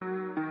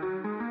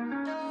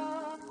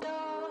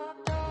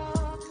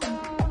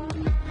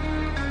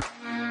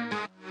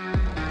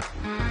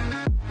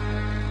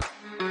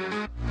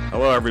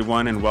Hello,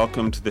 everyone, and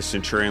welcome to the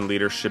Centurion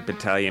Leadership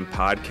Battalion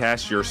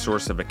podcast, your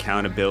source of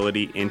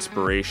accountability,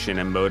 inspiration,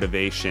 and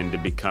motivation to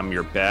become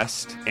your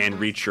best and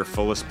reach your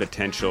fullest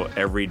potential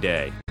every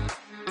day.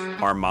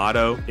 Our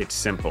motto, it's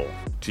simple: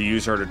 to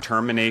use our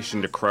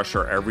determination to crush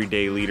our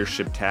everyday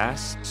leadership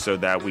tasks so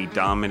that we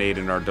dominate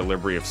in our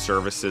delivery of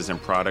services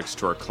and products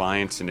to our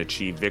clients and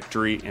achieve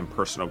victory and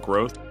personal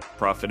growth,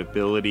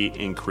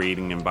 profitability, and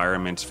creating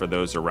environments for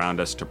those around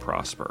us to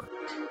prosper.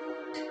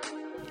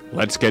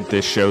 Let's get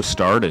this show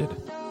started.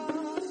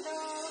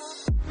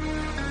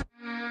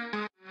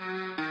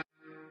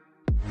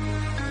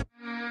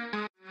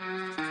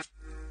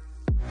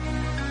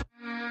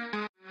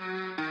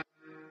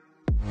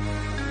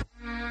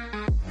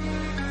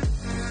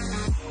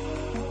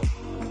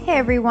 Hey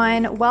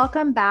everyone,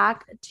 welcome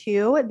back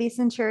to the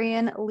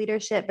Centurion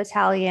Leadership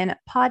Battalion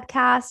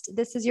podcast.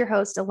 This is your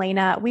host,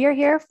 Elena. We are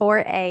here for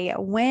a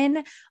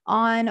Win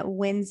on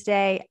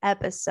Wednesday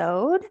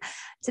episode.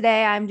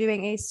 Today, I'm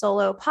doing a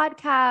solo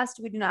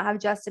podcast. We do not have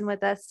Justin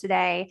with us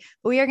today,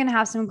 but we are going to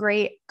have some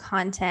great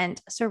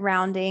content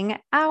surrounding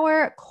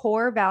our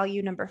core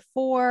value number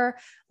 4,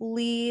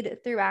 lead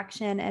through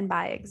action and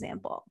by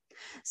example.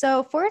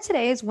 So for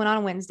today's Win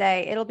on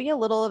Wednesday, it'll be a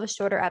little of a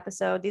shorter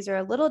episode. These are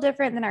a little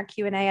different than our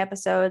Q&A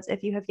episodes.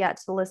 If you have yet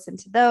to listen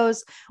to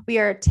those, we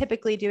are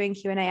typically doing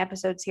Q&A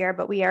episodes here,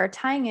 but we are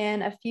tying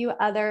in a few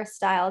other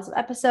styles of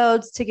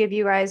episodes to give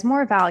you guys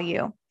more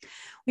value.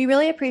 We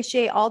really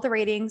appreciate all the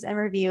ratings and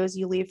reviews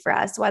you leave for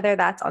us, whether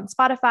that's on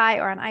Spotify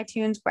or on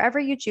iTunes, wherever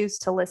you choose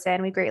to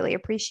listen. We greatly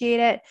appreciate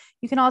it.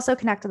 You can also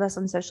connect with us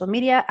on social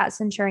media at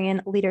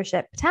Centurion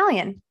Leadership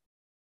Battalion.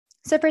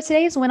 So for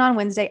today's Win on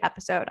Wednesday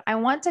episode, I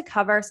want to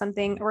cover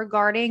something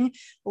regarding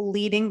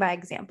leading by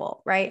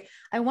example, right?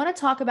 I want to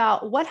talk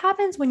about what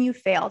happens when you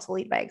fail to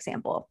lead by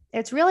example.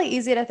 It's really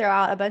easy to throw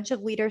out a bunch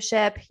of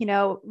leadership,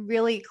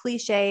 really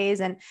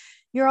cliches, and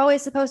you're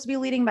always supposed to be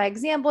leading by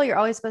example. You're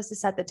always supposed to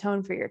set the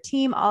tone for your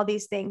team, all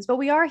these things, but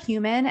we are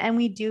human and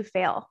we do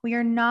fail. We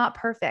are not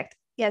perfect,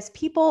 as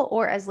people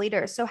or as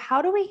leaders. So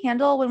how do we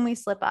handle when we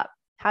slip up?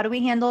 How do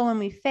we handle when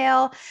we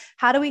fail?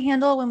 How do we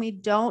handle when we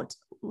don't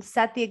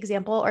set the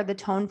example or the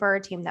tone for our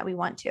team that we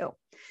want to?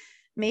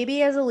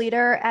 Maybe as a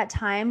leader, at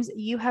times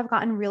you have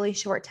gotten really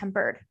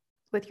short-tempered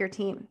with your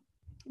team.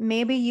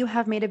 Maybe you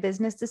have made a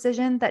business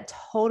decision that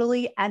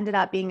totally ended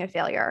up being a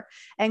failure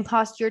and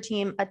cost your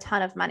team a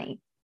ton of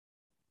money.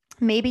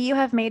 Maybe you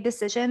have made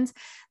decisions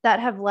that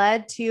have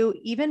led to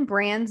even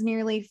brands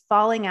nearly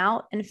falling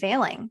out and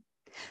failing.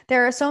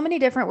 There are so many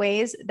different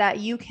ways that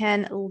you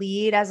can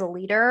lead as a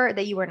leader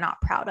that you are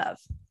not proud of.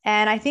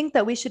 And I think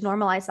that we should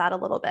normalize that a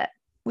little bit.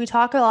 We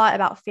talk a lot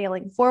about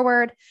failing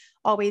forward,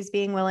 always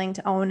being willing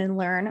to own and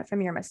learn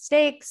from your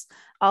mistakes,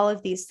 all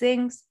of these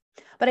things.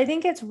 But I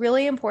think it's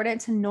really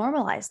important to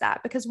normalize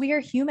that because we are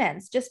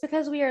humans. Just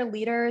because we are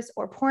leaders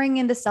or pouring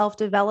into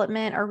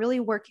self-development or really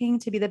working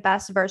to be the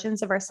best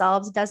versions of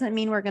ourselves doesn't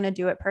mean we're going to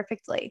do it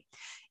perfectly.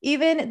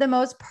 Even the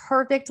most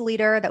perfect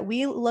leader that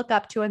we look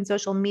up to on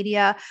social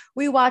media,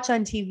 we watch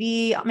on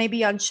TV,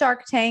 maybe on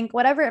Shark Tank,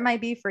 whatever it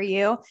might be for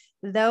you,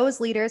 those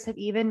leaders have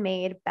even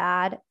made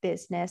bad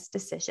business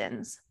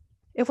decisions.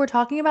 If we're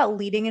talking about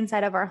leading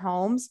inside of our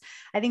homes,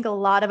 I think a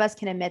lot of us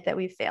can admit that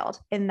we've failed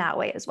in that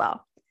way as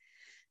well.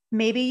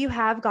 Maybe you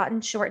have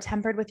gotten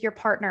short-tempered with your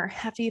partner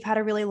after you've had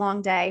a really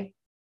long day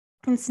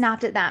and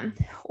snapped at them.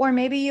 Or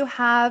maybe you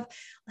have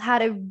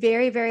had a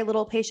very, very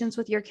little patience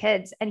with your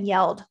kids and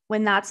yelled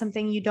when that's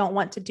something you don't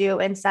want to do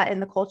and set in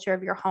the culture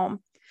of your home.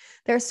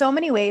 There are so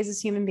many ways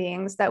as human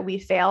beings that we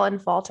fail and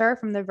falter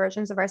from the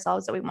versions of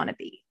ourselves that we want to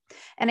be.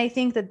 And I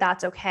think that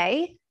that's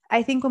okay.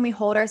 I think when we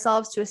hold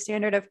ourselves to a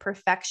standard of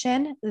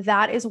perfection,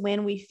 that is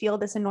when we feel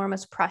this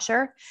enormous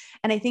pressure.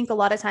 And I think a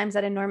lot of times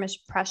that enormous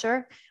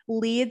pressure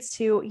leads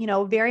to,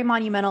 very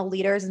monumental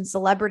leaders and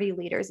celebrity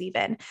leaders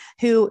even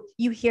who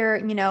you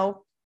hear,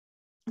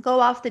 go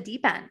off the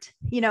deep end,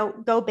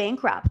 go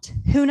bankrupt,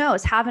 who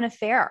knows, have an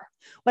affair,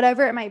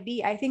 whatever it might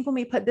be. I think when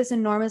we put this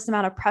enormous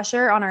amount of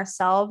pressure on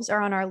ourselves or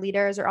on our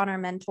leaders or on our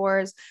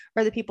mentors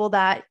or the people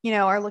that,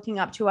 are looking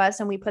up to us,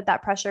 and we put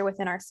that pressure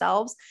within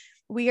ourselves,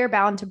 we are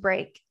bound to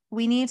break.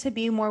 We need to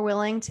be more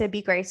willing to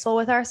be graceful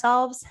with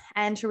ourselves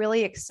and to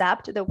really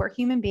accept that we're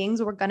human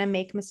beings. We're going to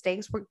make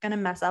mistakes. We're going to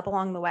mess up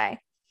along the way.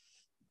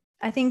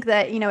 I think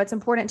that, it's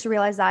important to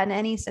realize that in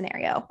any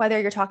scenario,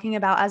 whether you're talking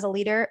about as a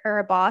leader or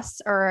a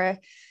boss or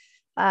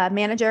a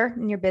manager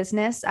in your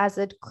business, as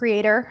a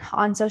creator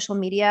on social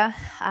media,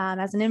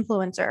 as an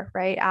influencer,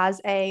 right? As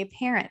a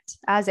parent,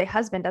 as a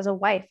husband, as a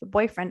wife, a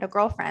boyfriend, a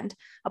girlfriend,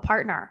 a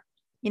partner,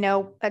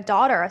 a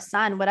daughter, a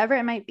son, whatever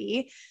it might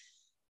be.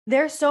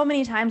 There's so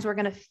many times we're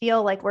going to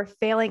feel like we're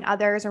failing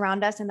others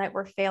around us and that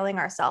we're failing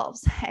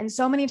ourselves. And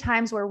so many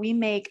times where we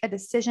make a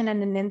decision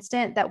in an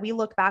instant that we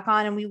look back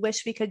on and we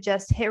wish we could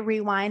just hit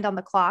rewind on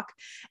the clock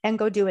and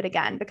go do it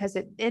again because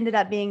it ended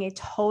up being a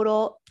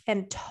total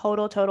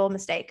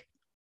mistake.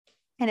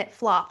 And it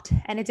flopped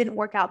and it didn't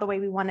work out the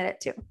way we wanted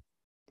it to.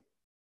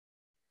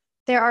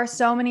 There are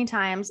so many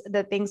times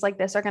that things like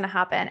this are going to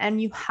happen,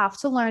 and you have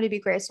to learn to be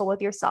graceful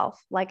with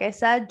yourself. Like I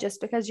said,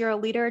 just because you're a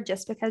leader,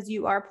 just because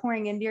you are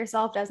pouring into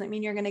yourself doesn't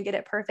mean you're going to get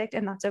it perfect,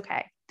 and that's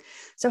okay.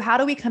 So how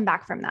do we come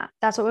back from that?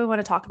 That's what we want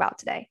to talk about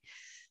today.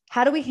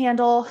 How do we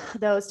handle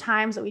those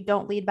times that we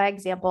don't lead by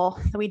example,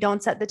 that we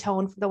don't set the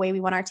tone for the way we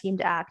want our team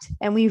to act?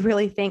 And we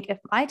really think if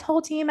my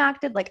whole team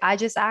acted like I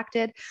just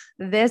acted,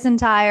 this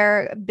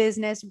entire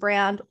business,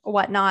 brand,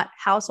 whatnot,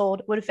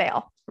 household would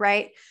fail,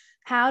 right?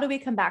 How do we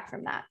come back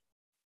from that?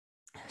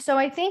 So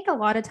I think a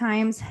lot of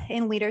times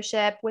in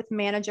leadership with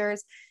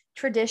managers,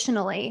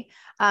 traditionally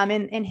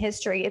in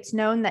history, it's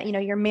known that,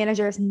 your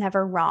manager is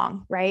never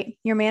wrong, right?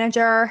 Your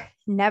manager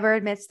never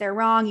admits they're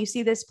wrong. You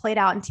see this played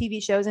out in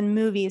TV shows and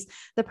movies.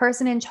 The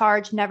person in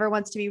charge never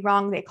wants to be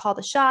wrong. They call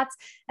the shots.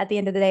 At the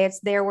end of the day, it's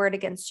their word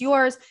against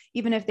yours.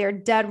 Even if they're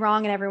dead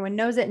wrong and everyone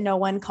knows it, no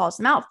one calls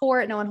them out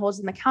for it. No one holds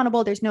them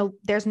accountable. There's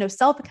no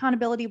self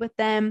accountability with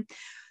them.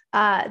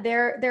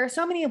 There are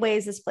so many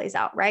ways this plays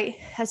out, right?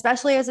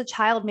 Especially as a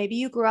child, maybe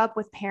you grew up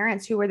with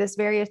parents who were this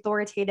very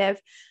authoritative.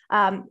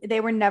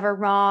 They were never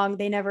wrong.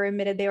 They never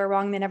admitted they were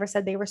wrong. They never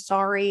said they were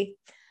sorry.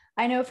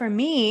 I know for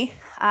me,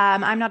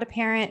 I'm not a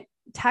parent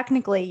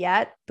technically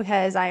yet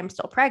because I am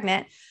still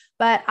pregnant,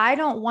 but I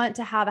don't want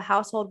to have a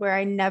household where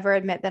I never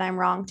admit that I'm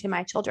wrong to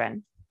my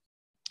children,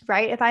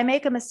 right? If I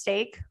make a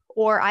mistake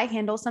or I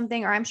handle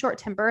something or I'm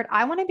short-tempered,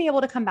 I want to be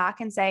able to come back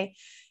and say,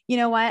 you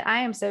know what? I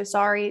am so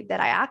sorry that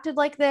I acted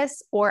like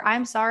this, or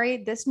I'm sorry,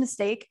 this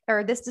mistake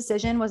or this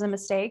decision was a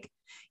mistake.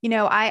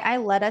 I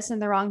led us in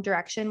the wrong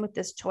direction with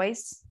this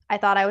choice. I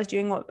thought I was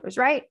doing what was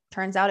right.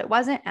 Turns out it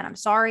wasn't. And I'm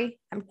sorry.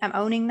 I'm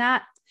owning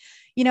that.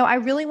 I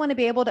really want to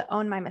be able to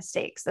own my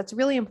mistakes. That's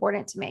really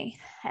important to me.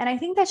 And I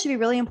think that should be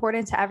really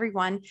important to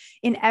everyone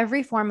in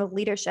every form of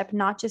leadership,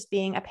 not just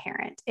being a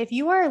parent. If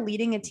you are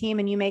leading a team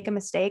and you make a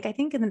mistake, I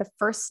think the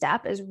first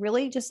step is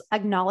really just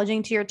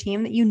acknowledging to your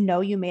team that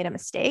you made a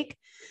mistake.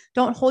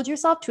 Don't hold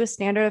yourself to a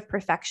standard of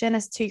perfection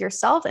as to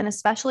yourself and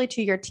especially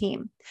to your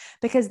team,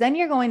 because then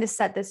you're going to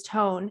set this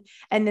tone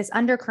and this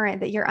undercurrent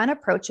that you're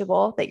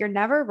unapproachable, that you're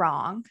never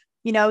wrong.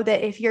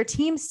 That if your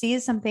team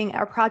sees something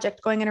or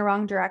project going in a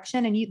wrong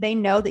direction and they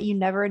know that you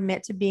never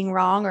admit to being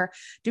wrong or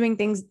doing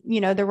things,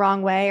 the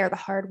wrong way or the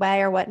hard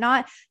way or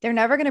whatnot, they're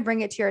never going to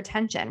bring it to your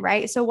attention,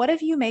 right? So what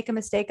if you make a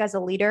mistake as a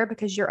leader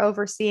because you're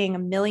overseeing a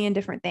million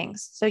different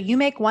things? So you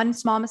make one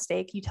small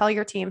mistake, you tell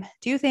your team,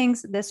 do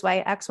things this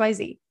way, X, Y,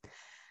 Z.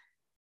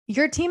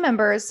 Your team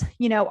members,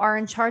 are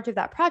in charge of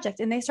that project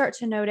and they start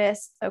to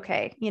notice,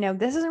 okay,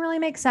 this doesn't really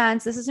make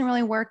sense. This isn't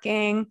really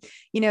working.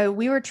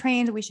 We were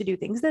trained, we should do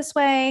things this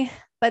way,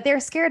 but they're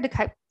scared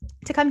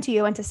to come to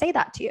you and to say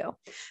that to you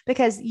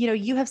because,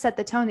 you have set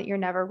the tone that you're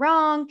never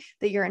wrong,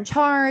 that you're in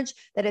charge,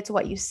 that it's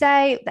what you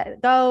say, that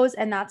it goes,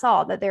 and that's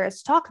all that there is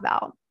to talk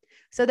about.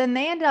 So then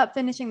they end up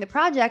finishing the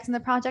project and the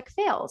project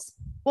fails.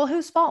 Well,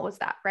 whose fault was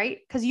that, right?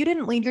 Because you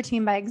didn't lead your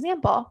team by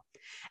example.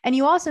 And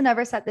you also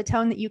never set the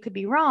tone that you could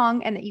be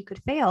wrong and that you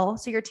could fail.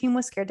 So your team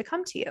was scared to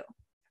come to you.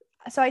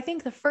 So I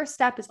think the first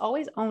step is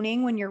always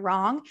owning when you're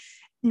wrong,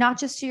 not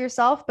just to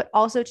yourself, but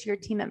also to your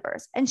team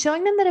members and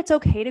showing them that it's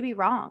okay to be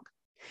wrong.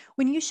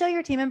 When you show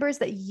your team members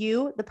that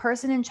you, the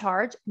person in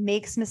charge,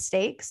 makes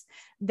mistakes,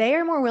 they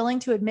are more willing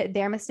to admit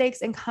their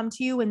mistakes and come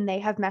to you when they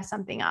have messed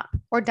something up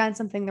or done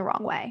something the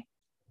wrong way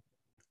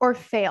or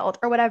failed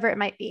or whatever it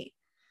might be.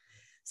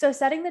 So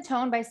setting the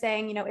tone by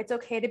saying, it's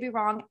okay to be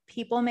wrong.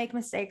 People make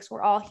mistakes.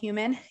 We're all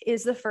human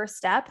is the first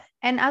step.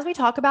 And as we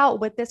talk about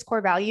with this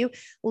core value,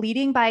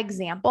 leading by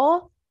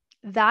example,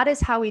 that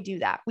is how we do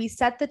that. We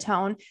set the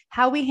tone.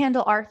 How we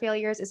handle our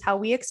failures is how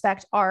we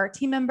expect our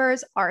team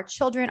members, our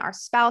children, our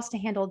spouse to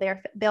handle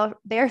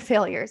their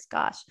failures.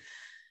 Gosh.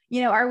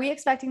 Are we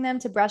expecting them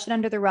to brush it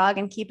under the rug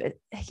and keep it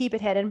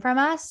hidden from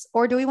us?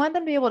 Or do we want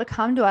them to be able to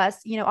come to us,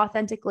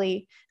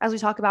 authentically, as we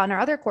talk about in our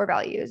other core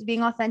values,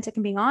 being authentic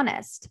and being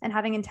honest and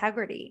having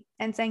integrity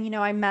and saying,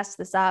 I messed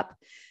this up.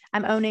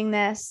 I'm owning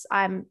this.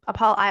 I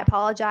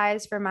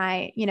apologize for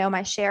my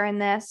share in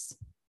this.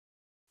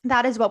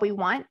 That is what we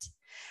want.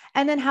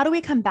 And then how do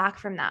we come back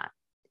from that?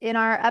 In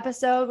our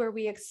episode where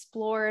we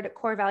explored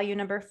core value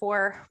number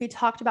 4, we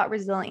talked about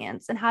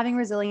resilience and having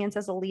resilience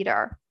as a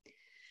leader.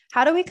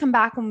 How do we come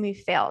back when we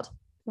failed?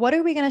 What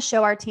are we going to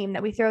show our team?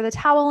 That we throw the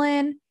towel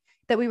in,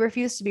 that we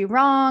refuse to be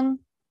wrong,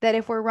 that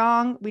if we're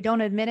wrong, we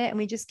don't admit it and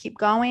we just keep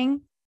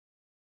going,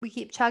 we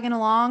keep chugging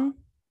along?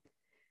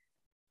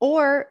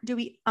 Or do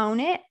we own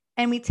it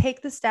and we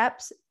take the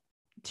steps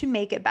to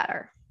make it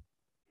better?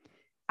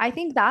 I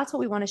think that's what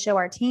we want to show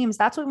our teams.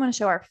 That's what we want to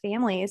show our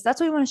families.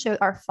 That's what we want to show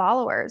our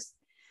followers.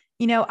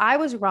 I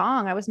was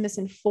wrong. I was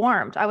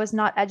misinformed. I was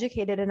not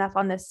educated enough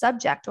on this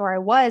subject, or I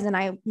was, and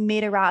I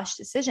made a rash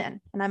decision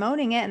and I'm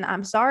owning it and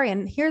I'm sorry.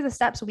 And here are the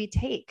steps we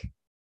take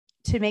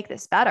to make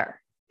this better.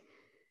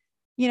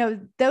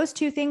 Those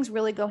two things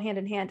really go hand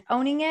in hand,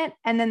 owning it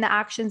and then the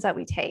actions that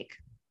we take.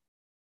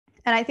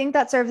 And I think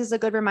that serves as a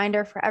good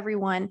reminder for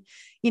everyone.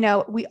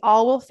 We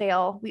all will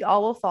fail. We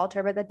all will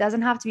falter, but that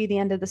doesn't have to be the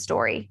end of the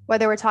story.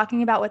 Whether we're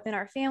talking about within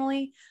our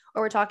family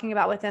or we're talking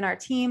about within our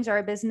teams or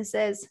our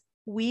businesses,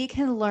 we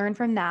can learn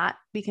from that.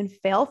 We can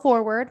fail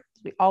forward.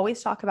 We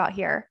always talk about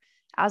here.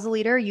 As a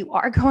leader, you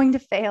are going to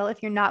fail.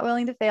 If you're not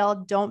willing to fail,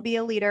 don't be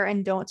a leader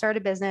and don't start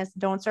a business.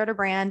 Don't start a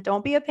brand.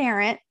 Don't be a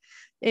parent.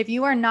 If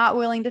you are not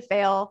willing to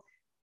fail,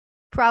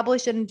 probably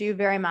shouldn't do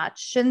very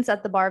much. Shouldn't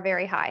set the bar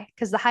very high,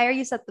 because the higher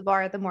you set the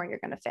bar, the more you're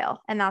going to fail.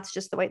 And that's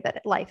just the way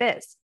that life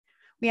is.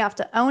 We have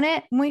to own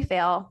it when we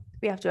fail.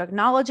 We have to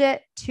acknowledge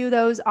it to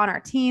those on our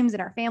teams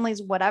and our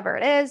families, whatever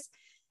it is.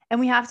 And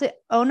we have to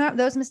own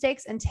those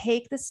mistakes and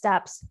take the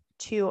steps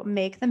to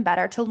make them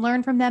better, to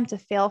learn from them, to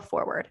fail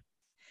forward.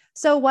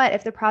 So what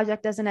if the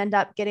project doesn't end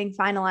up getting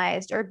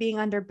finalized or being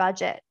under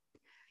budget?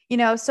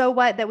 So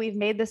what that we've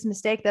made this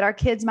mistake that our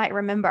kids might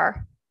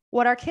remember?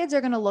 What our kids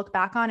are going to look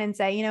back on and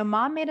say,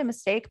 mom made a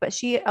mistake, but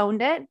she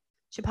owned it.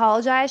 She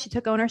apologized. She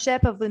took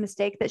ownership of the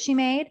mistake that she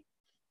made,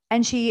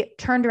 and she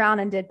turned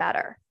around and did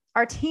better.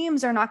 Our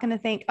teams are not going to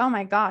think, oh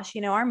my gosh,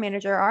 our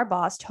manager, our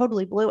boss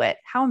totally blew it.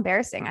 How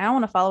embarrassing. I don't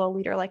want to follow a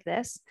leader like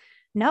this.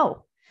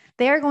 No,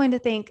 they are going to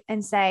think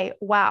and say,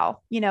 wow,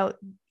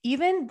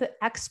 even the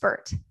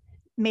expert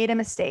made a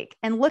mistake,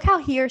 and look how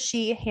he or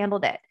she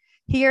handled it.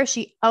 He or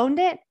she owned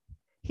it.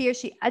 He or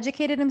she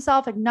educated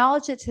himself,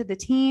 acknowledged it to the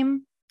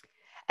team,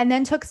 and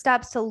then took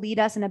steps to lead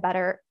us in a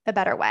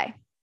better way.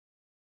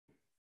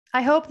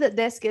 I hope that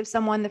this gives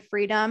someone the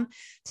freedom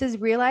to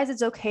realize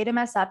it's okay to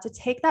mess up, to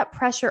take that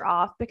pressure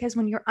off, because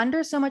when you're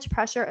under so much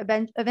pressure,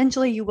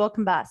 eventually you will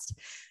combust.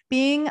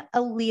 Being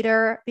a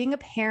leader, being a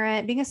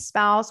parent, being a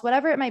spouse,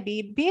 whatever it might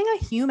be, being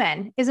a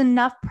human is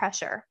enough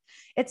pressure.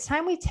 It's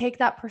time we take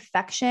that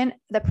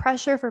the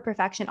pressure for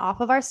perfection off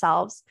of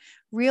ourselves,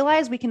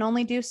 realize we can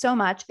only do so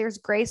much. There's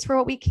grace for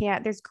what we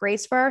can't. There's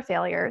grace for our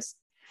failures.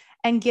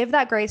 And give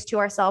that grace to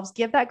ourselves,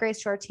 give that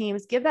grace to our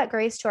teams, give that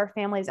grace to our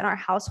families and our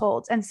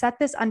households, and set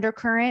this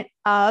undercurrent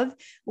of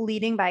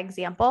leading by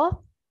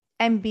example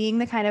and being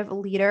the kind of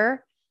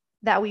leader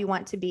that we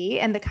want to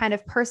be and the kind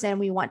of person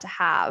we want to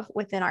have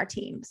within our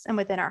teams and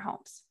within our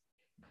homes.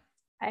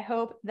 I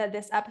hope that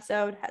this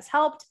episode has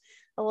helped.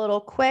 A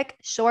little quick,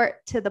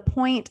 short, to the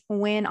point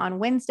win on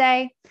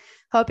Wednesday.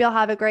 Hope you'll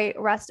have a great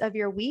rest of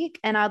your week.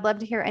 And I'd love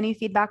to hear any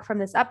feedback from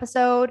this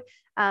episode.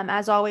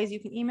 As always, you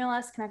can email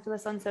us, connect with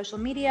us on social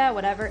media,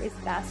 whatever is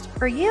best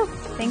for you.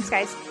 Thanks,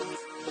 guys.